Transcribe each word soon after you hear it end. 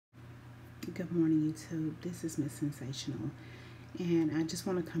Good morning, YouTube. This is Miss Sensational, and I just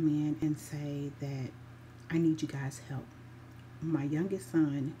want to come in and say that I need you guys' help. My youngest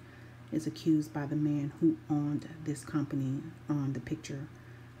son is accused by the man who owned this company on the picture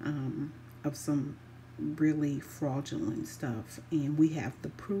of some really fraudulent stuff, and we have the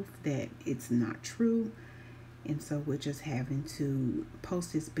proof that it's not true. And so we're just having to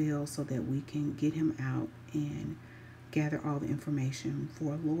post this bill so that we can get him out and gather all the information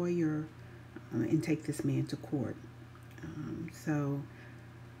for a lawyer and take this man to court. So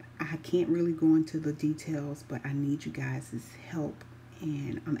I can't really go into the details, but I need you guys' help,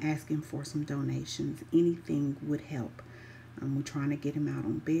 and I'm asking for some donations. Anything would help. We're trying to get him out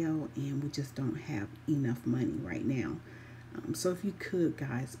on bail, and we just don't have enough money right now. So if you could,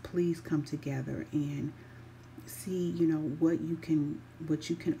 guys, please come together and see, what you can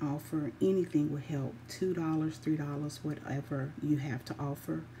offer. Anything would help. $2, $3, whatever you have to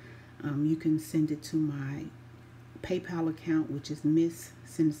offer. You can send it to my PayPal account, which is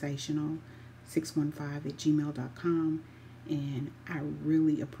MsSensational615@gmail.com. And I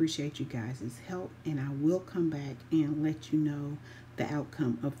really appreciate you guys' help, and I will come back and let you know the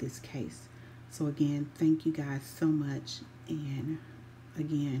outcome of this case. So again, thank you guys so much. And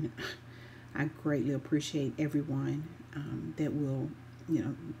again, I greatly appreciate everyone that will,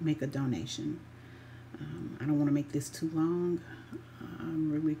 make a donation. I don't want to make this too long.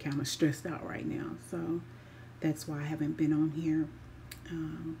 I'm really kind of stressed out right now, so that's why I haven't been on here.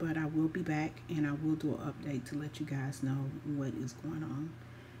 But I will be back, and I will do an update to let you guys know what is going on.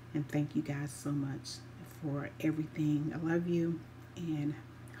 And thank you guys so much for everything. I love you, and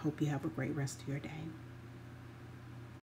hope you have a great rest of your day.